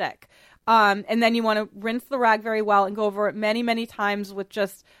lipstick. And then you want to rinse the rag very well and go over it many, many times with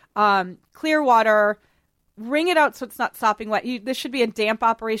just clear water. Wring it out so it's not sopping wet. This should be a damp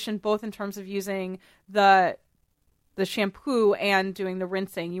operation, both in terms of using the shampoo and doing the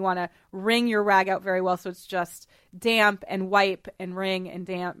rinsing. You want to wring your rag out very well so it's just damp, and wipe and wring and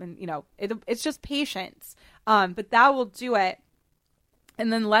damp, and it's just patience. But that will do it.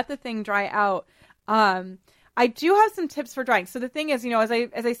 And then let the thing dry out. I do have some tips for drying. So the thing is, as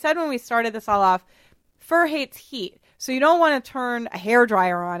I said when we started this all off, fur hates heat. So you don't want to turn a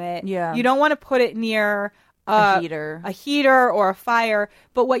hairdryer on it. Yeah. You don't want to put it near A heater or a fire.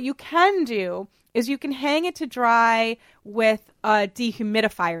 But what you can do is you can hang it to dry with a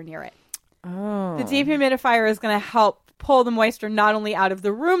dehumidifier near it. Oh. The dehumidifier is going to help pull the moisture not only out of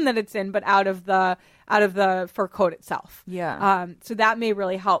the room that it's in, but out of the fur coat itself. Yeah. So that may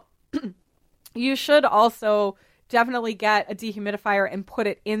really help. You should also definitely get a dehumidifier and put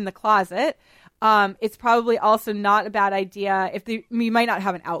it in the closet. It's probably also not a bad idea you might not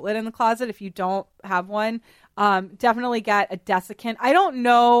have an outlet in the closet. If you don't have one, definitely get a desiccant. I don't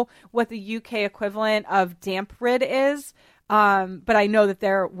know what the UK equivalent of damp rid is, but I know that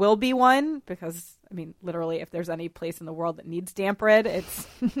there will be one, because literally, if there's any place in the world that needs damp rid, it's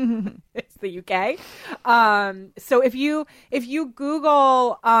it's the UK. So if you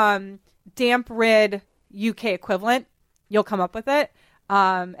Google damp rid UK equivalent, you'll come up with it.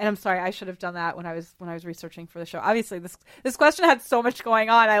 And I'm sorry, I should have done that when I was researching for the show. Obviously, this question had so much going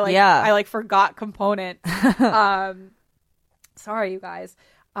on. I forgot components. Sorry, you guys.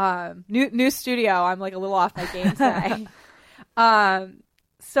 New studio. I'm like a little off my game today.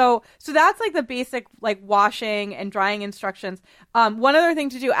 So that's like the basic like washing and drying instructions. One other thing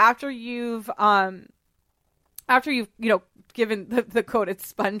to do after you've given the coat its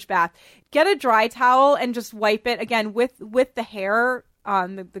sponge bath, get a dry towel and just wipe it again with the hair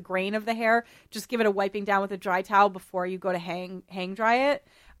on the grain of the hair. Just give it a wiping down with a dry towel before you go to hang dry it,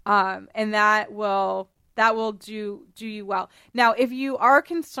 and that will do you well. Now, if you are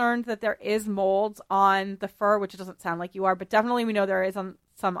concerned that there is mold on the fur, which it doesn't sound like you are, but definitely we know there is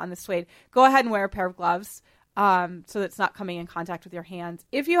some on the suede, go ahead and wear a pair of gloves so that it's not coming in contact with your hands.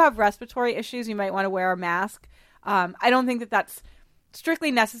 If you have respiratory issues, you might want to wear a mask. I don't think that that's strictly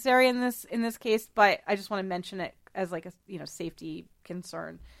necessary in this case, but I just want to mention it as like a safety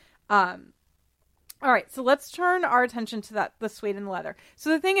concern. All right, so let's turn our attention to the suede and the leather.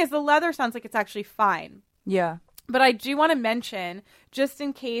 So the thing is, the leather sounds like it's actually fine. Yeah. But I do want to mention, just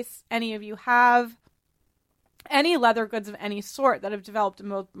in case any of you have any leather goods of any sort that have developed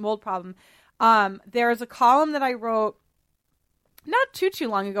a mold problem, there is a column that I wrote not too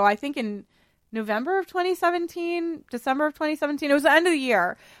long ago, I think in December of 2017. It was the end of the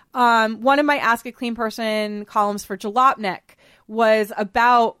year. One of my Ask a Clean Person columns for Jalopnik was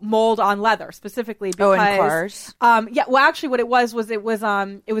about mold on leather specifically because in cars. Well, actually what it was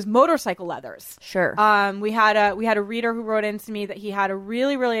motorcycle leathers. Sure. We had a reader who wrote into me that he had a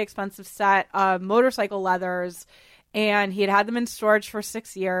really, really expensive set of motorcycle leathers, and he had them in storage for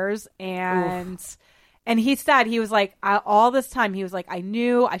 6 years, and Oof. And he said, he was like, all this time, he was like, I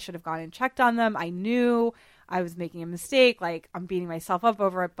knew I should have gone and checked on them. I knew I was making a mistake. Like, I'm beating myself up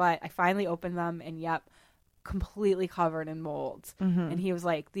over it, but I finally opened them, and yep, completely covered in mold. Mm-hmm. And he was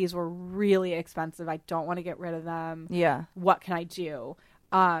like, these were really expensive. I don't want to get rid of them. Yeah. What can I do?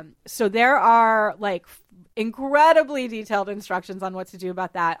 So there are like incredibly detailed instructions on what to do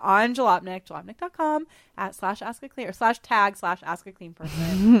about that on Jalopnik, jalopnik.com /askaclean or /tag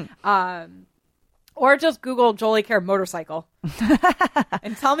 /askacleanperson. Or just Google Jolie Care motorcycle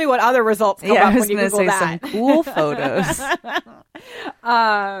and tell me what other results come up when you Google that. Some cool photos.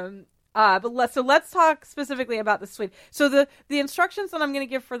 So let's talk specifically about the suede. So the instructions that I'm going to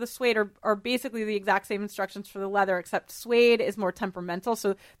give for the suede are basically the exact same instructions for the leather, except suede is more temperamental.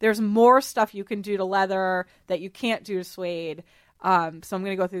 So there's more stuff you can do to leather that you can't do to suede. So I'm going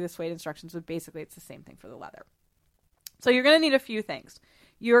to go through the suede instructions, but basically it's the same thing for the leather. So you're going to need a few things.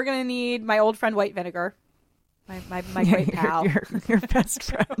 You're going to need my old friend white vinegar. My great pal. Your best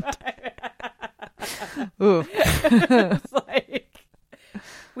friend. Ooh. It's like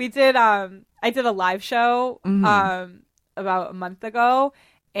we did. I did a live show about a month ago,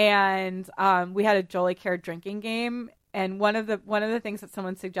 and we had a Jolie Care drinking game. And one of the things that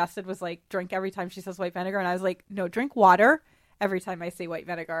someone suggested was like drink every time she says white vinegar, and I was like, no, drink water every time I say white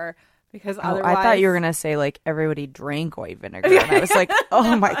vinegar. Because otherwise, I thought you were gonna say like everybody drank white vinegar, and I was like,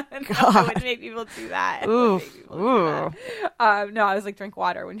 "Oh my god!" I would make people do that. Ooh. No, I was like, drink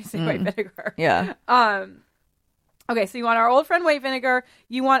water when you say white vinegar. Yeah. Okay, so you want our old friend white vinegar.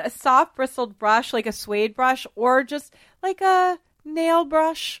 You want a soft bristled brush, like a suede brush, or just like a nail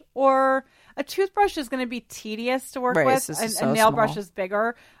brush, or a toothbrush is going to be tedious to work with. A nail brush is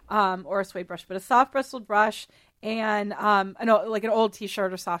bigger, or a suede brush, but a soft bristled brush. And like an old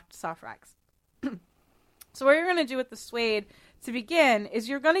T-shirt or soft rags. So what you're going to do with the suede to begin is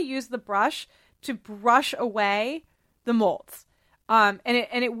you're going to use the brush to brush away the molds, and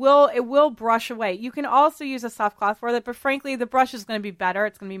it will brush away. You can also use a soft cloth for that, but frankly, the brush is going to be better.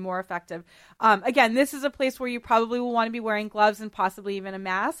 It's going to be more effective. Again, this is a place where you probably will want to be wearing gloves and possibly even a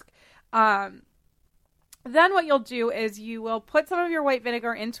mask. Then what you'll do is you will put some of your white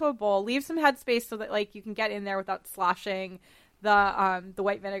vinegar into a bowl, leave some headspace so that like you can get in there without sloshing the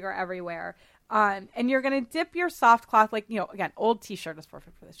white vinegar everywhere. And you're going to dip your soft cloth, like, again, old T-shirt is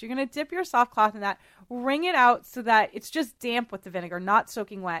perfect for this. You're going to dip your soft cloth in that, wring it out so that it's just damp with the vinegar, not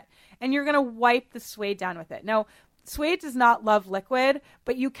soaking wet. And you're going to wipe the suede down with it. Now, suede does not love liquid,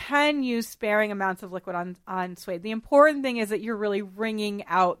 but you can use sparing amounts of liquid on suede. The important thing is that you're really wringing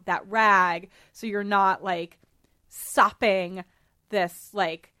out that rag so you're not like sopping this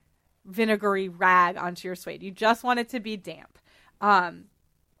like vinegary rag onto your suede. You just want it to be damp.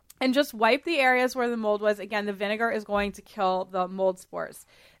 And just wipe the areas where the mold was. Again, the vinegar is going to kill the mold spores.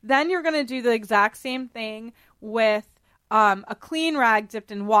 Then you're going to do the exact same thing with a clean rag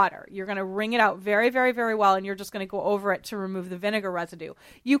dipped in water. You're going to wring it out very, very, very well, and you're just going to go over it to remove the vinegar residue.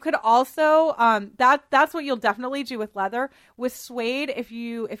 You could also that's what you'll definitely do with leather. With suede, if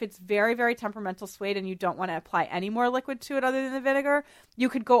it's very, very temperamental suede and you don't want to apply any more liquid to it other than the vinegar, you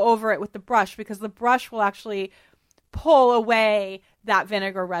could go over it with the brush, because the brush will actually pull away that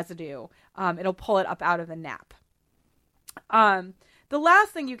vinegar residue. It'll pull it up out of the nap. The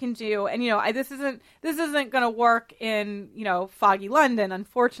last thing you can do, and this isn't going to work in foggy London,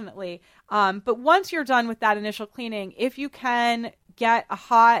 unfortunately. But once you're done with that initial cleaning, if you can get a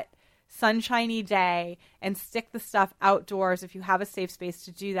hot, sunshiny day and stick the stuff outdoors, if you have a safe space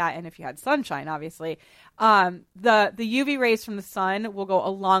to do that, and if you had sunshine, obviously, the UV rays from the sun will go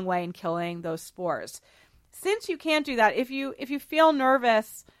a long way in killing those spores. Since you can't do that, if you feel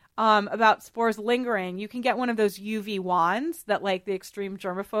nervous about spores lingering, you can get one of those UV wands that like the extreme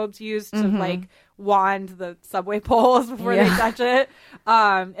germaphobes use to like wand the subway poles before they touch it.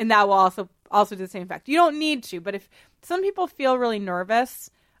 And that will also do the same effect. You don't need to, but if some people feel really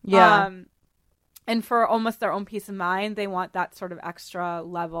nervous, and for almost their own peace of mind, they want that sort of extra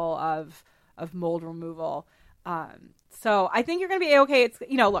level of mold removal. So I think you're going to be okay. It's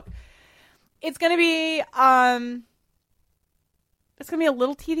look, it's going to be it's going to be a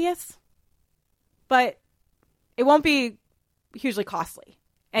little tedious, but it won't be hugely costly,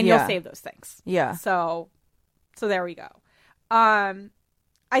 and you'll save those things. Yeah. So there we go.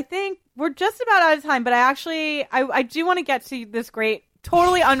 I think we're just about out of time, but I do want to get to this great,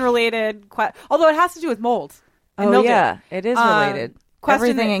 totally unrelated question, although it has to do with mold. Oh, yeah. It is related.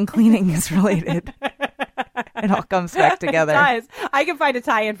 Everything in cleaning is related. It all comes back together. Guys, I can find a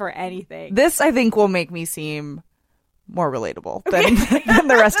tie-in for anything. This, I think, will make me seem more relatable than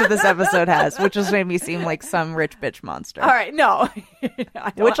the rest of this episode has, which has made me seem like some rich bitch monster. All right, no.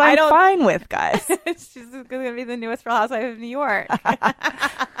 Which I'm fine with, guys. She's going to be the newest Real Housewife of New York.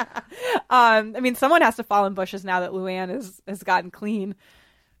 I mean, someone has to fall in bushes now that Luann has gotten clean.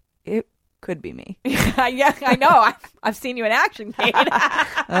 It could be me. Yeah, I know. I've seen you in action, Kate.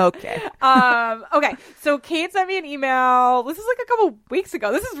 Okay. Okay. So Kate sent me an email. This is like a couple weeks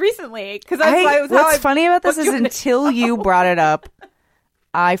ago. This is recently what's funny about this is until you brought it up,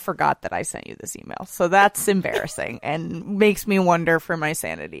 I forgot that I sent you this email. So that's embarrassing and makes me wonder for my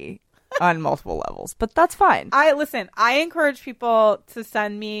sanity on multiple levels, but that's fine. I encourage people to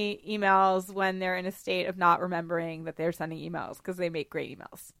send me emails when they're in a state of not remembering that they're sending emails, because they make great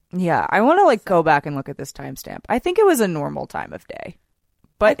emails. Yeah, I want to go back and look at this timestamp. I think it was a normal time of day,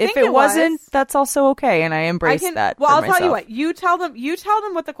 but if it wasn't, that's also okay, and I embrace that. Well, I'll tell you what. You tell them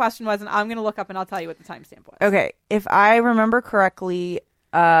what the question was, and I'm going to look up and I'll tell you what the timestamp was. Okay, if I remember correctly,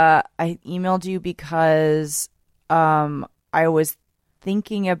 I emailed you because I was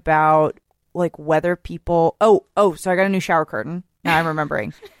thinking about like whether people. So I got a new shower curtain. Now I'm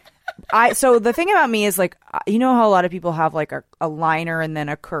remembering. So the thing about me is like, you know how a lot of people have like a liner and then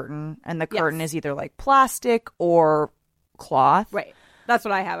a curtain, and the curtain is either like plastic or cloth. Right. That's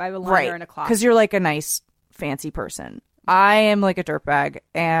what I have. I have a liner and a cloth. Because you're like a nice fancy person. I am like a dirtbag.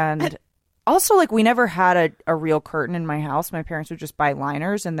 And also like we never had a real curtain in my house. My parents would just buy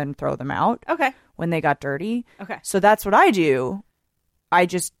liners and then throw them out. Okay. When they got dirty. Okay. So that's what I do.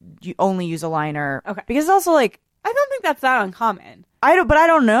 You only use a liner. Okay. Because it's also like, I don't think that's that uncommon. But I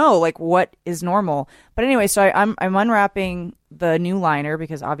don't know like what is normal. But anyway, so I'm unwrapping the new liner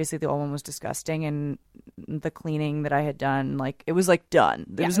because obviously the old one was disgusting, and the cleaning that I had done, like it was like done.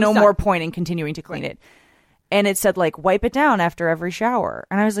 There was no more point in continuing to clean it. And it said like wipe it down after every shower.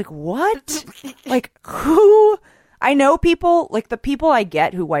 And I was like, what? Like who? I know people, like the people I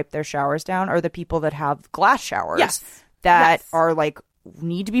get who wipe their showers down are the people that have glass showers that are like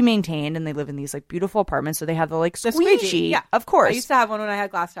need to be maintained, and they live in these like beautiful apartments, so they have the like squeegee. Yeah, of course. I used to have one when I had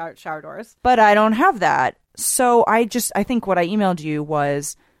glass shower doors, but I don't have that. So I think what I emailed you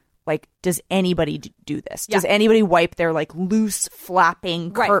was like, does anybody do this? Does anybody wipe their like loose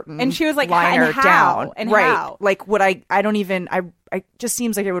flapping curtain? And she was like, liner and how? down? And right? How? Like, would I don't even. I just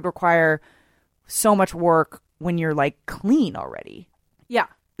seems like it would require so much work when you're like clean already. Yeah.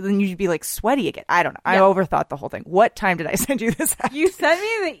 Then you'd be like sweaty again. I don't know. I overthought the whole thing. What time did I send you this at? You sent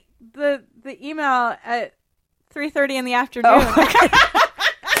me the email at 3:30 in the afternoon.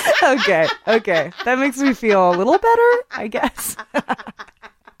 Oh, okay. That makes me feel a little better, I guess.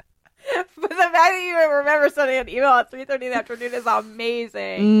 But the fact that you remember sending an email at 3:30 in the afternoon is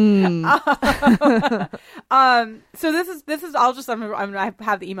amazing. So this is I'll just I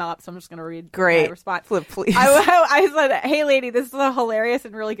have the email up, so I'm just gonna read my response. Flip, please. I said, "Hey, lady, this is a hilarious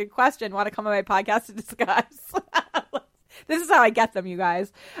and really good question. Want to come on my podcast to discuss?" This is how I get them, you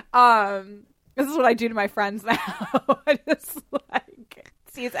guys. This is what I do to my friends now. I just like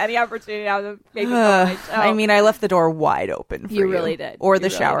seize any opportunity now to make them on my show. I mean, I left the door wide open for you. You really did. Or the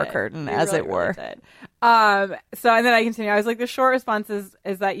shower curtain, as it were. Really did. So, and then I continue. I was like, the short response is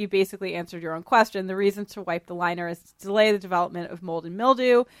that you basically answered your own question. The reason to wipe the liner is to delay the development of mold and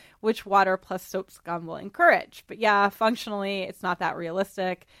mildew, which water plus soap scum will encourage. But yeah, functionally, it's not that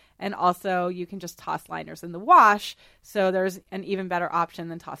realistic. And also, you can just toss liners in the wash. So there's an even better option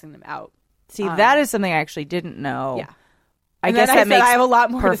than tossing them out. See, that is something I actually didn't know. Yeah. I guess that makes I have a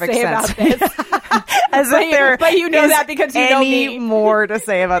lot more to say about this. But you know that because you know me. Any more to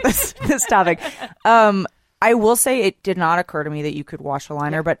say about this topic? I will say it did not occur to me that you could wash a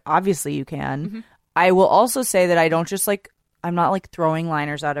liner, but obviously you can. Mm-hmm. I will also say that I don't just I'm not like throwing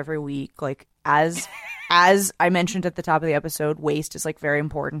liners out every week. Like as I mentioned at the top of the episode, waste is like very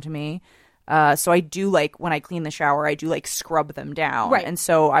important to me. So I do like when I clean the shower, I do like scrub them down. Right. And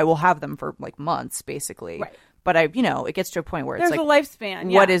so I will have them for like months basically. Right. But it gets to a point where there's it's like, a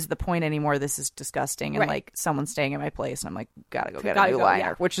lifespan. What is the point anymore? This is disgusting. And like someone's staying at my place and I'm like, gotta get a new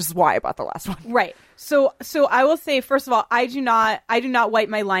liner, which is why I bought the last one. Right. So I will say, first of all, I do not wipe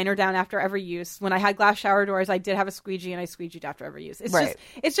my liner down after every use. When I had glass shower doors, I did have a squeegee and I squeegeed after every use.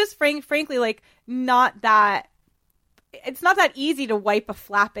 It's just frankly, like not that. It's not that easy to wipe a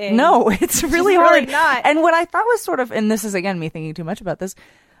flapping. No, it's really hard. Really not. And what I thought was sort of, and this is again me thinking too much about this,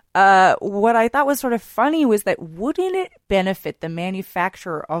 what I thought was sort of funny was that wouldn't it benefit the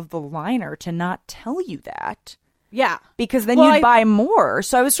manufacturer of the liner to not tell you that? Yeah. Because then you'd buy more.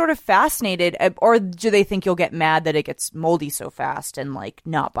 So I was sort of fascinated. Or do they think you'll get mad that it gets moldy so fast and like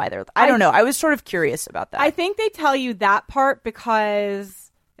not buy their... I don't know. I was sort of curious about that. I think they tell you that part because...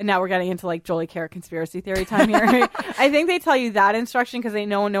 And now we're getting into like Jolie Kerr conspiracy theory time here. I think they tell you that instruction because they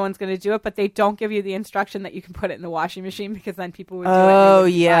know no one's going to do it, but they don't give you the instruction that you can put it in the washing machine because then people would do it. Oh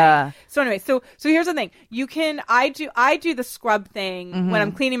yeah. So anyway, so here's the thing. You can I do the scrub thing when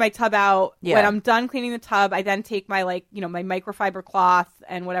I'm cleaning my tub out. Yeah. When I'm done cleaning the tub, I then take my my microfiber cloth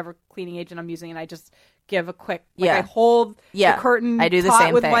and whatever cleaning agent I'm using, and I just give a quick I hold the curtain I do the taut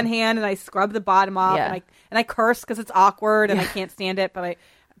same with thing. one hand and I scrub the bottom off and I curse because it's awkward and I can't stand it, but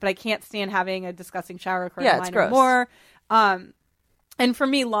I can't stand having a disgusting shower curtain liner anymore. And for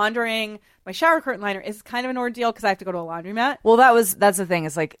me, laundering my shower curtain liner is kind of an ordeal because I have to go to a laundromat. Well, that's the thing.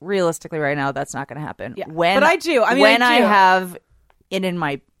 It's like realistically right now, that's not going to happen. Yeah. But I do. I have it in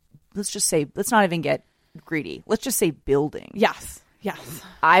my, let's not even get greedy. Let's just say building. Yes.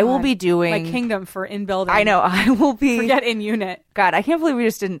 I will be doing my kingdom for in building. I know. I will be forget in unit. God, I can't believe we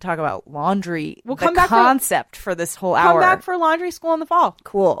just didn't talk about laundry. We'll come back concept for this whole hour. Come back for laundry school in the fall.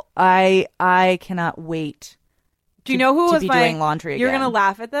 Cool. I cannot wait. Do you know who was doing laundry? You're again. gonna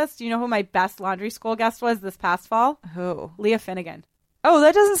laugh at this. Do you know who my best laundry school guest was this past fall? Who? Leah Finnegan. Oh,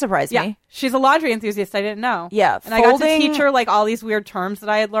 that doesn't surprise Yeah, me. she's a laundry enthusiast. I didn't know. Yeah, and I got to folding- teach her like all these weird terms that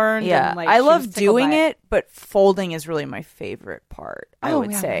I had learned. Yeah, and, like, I she love was tickled doing by it, but folding is really my favorite part, I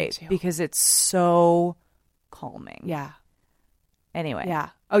would yeah, say, mine too. because it's so calming. Yeah, Anyway. yeah.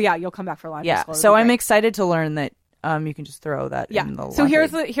 Oh yeah, you'll come back for laundry Yeah. school. It'll So be I'm great. excited to learn that you can just throw that Yeah. in the So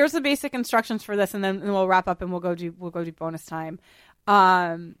laundry. here's the basic instructions for this, and then we'll wrap up and we'll go do bonus time.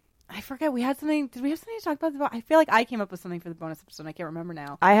 I forget, we had something. Did we have something to talk about? I feel like I came up with something for the bonus episode. I can't remember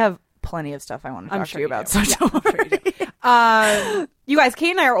now. I have plenty of stuff I want to talk to you about. So don't worry. You guys,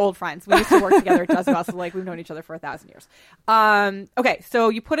 Kate and I are old friends. We used to work together at Dust so like we've known each other for 1,000 years. Okay, so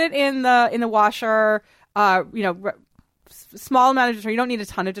you put it in the washer. Small amount of detergent. You don't need a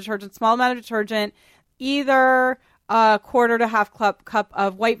ton of detergent. Small amount of detergent. Either a quarter to half cup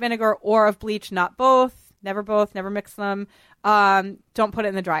of white vinegar or of bleach. Not both. Never both. Never mix them. Don't put it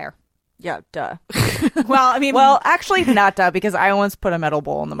in the dryer. Yeah, duh. Well, I mean, Well, actually, not duh, because I once put a metal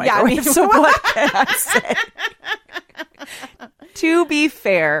bowl in the Yeah, I microwave. mean- So what can I say? To be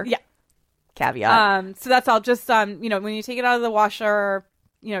fair, yeah. caveat. So that's all. Just when you take it out of the washer,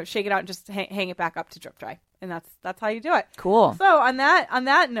 shake it out and just hang it back up to drip dry, and that's how you do it. Cool. So on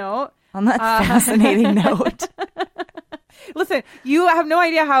that note, On that fascinating note. listen, you have no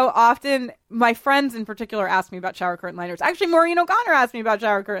idea how often my friends in particular ask me about shower curtain liners. Actually, Maureen O'Connor asked me about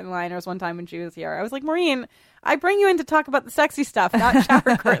shower curtain liners one time when she was here. I was like, Maureen, I bring you in to talk about the sexy stuff, not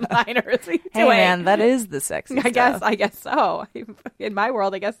shower curtain liners. What are you Hey, doing? man, that is the sexy stuff. I guess so. In my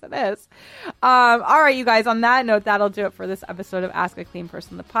world, I guess it is. All right, you guys, on that note, that'll do it for this episode of Ask a Clean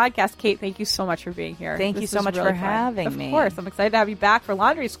Person, the podcast. Kate, thank you so much for being here. Thank you This so was much really for fun. having me. Of course. I'm excited to have you back for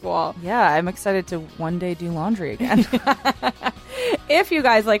laundry school. Yeah, I'm excited to one day do laundry again. If you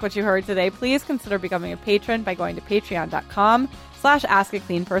guys like what you heard today, please consider becoming a patron by going to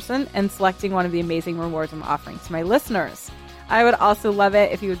patreon.com/askacleanperson and selecting one of the amazing rewards I'm offering to my listeners. I would also love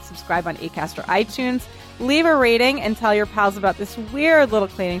it if you would subscribe on Acast or iTunes, leave a rating, and tell your pals about this weird little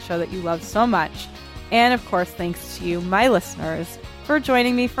cleaning show that you love so much. And of course, thanks to you, my listeners, for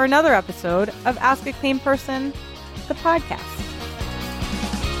joining me for another episode of Ask a Clean Person, the podcast.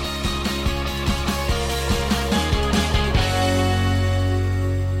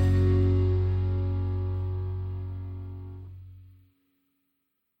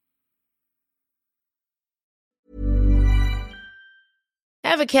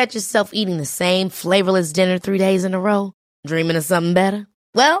 Ever catch yourself eating the same flavorless dinner 3 days in a row? Dreaming of something better?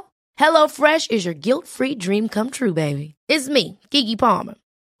 Well, HelloFresh is your guilt-free dream come true, baby. It's me, Keke Palmer.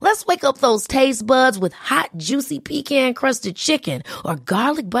 Let's wake up those taste buds with hot, juicy pecan-crusted chicken or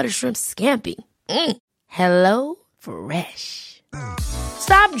garlic butter shrimp scampi. Hello Fresh.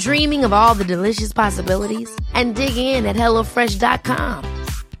 Stop dreaming of all the delicious possibilities and dig in at HelloFresh.com.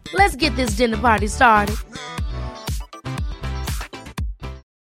 Let's get this dinner party started.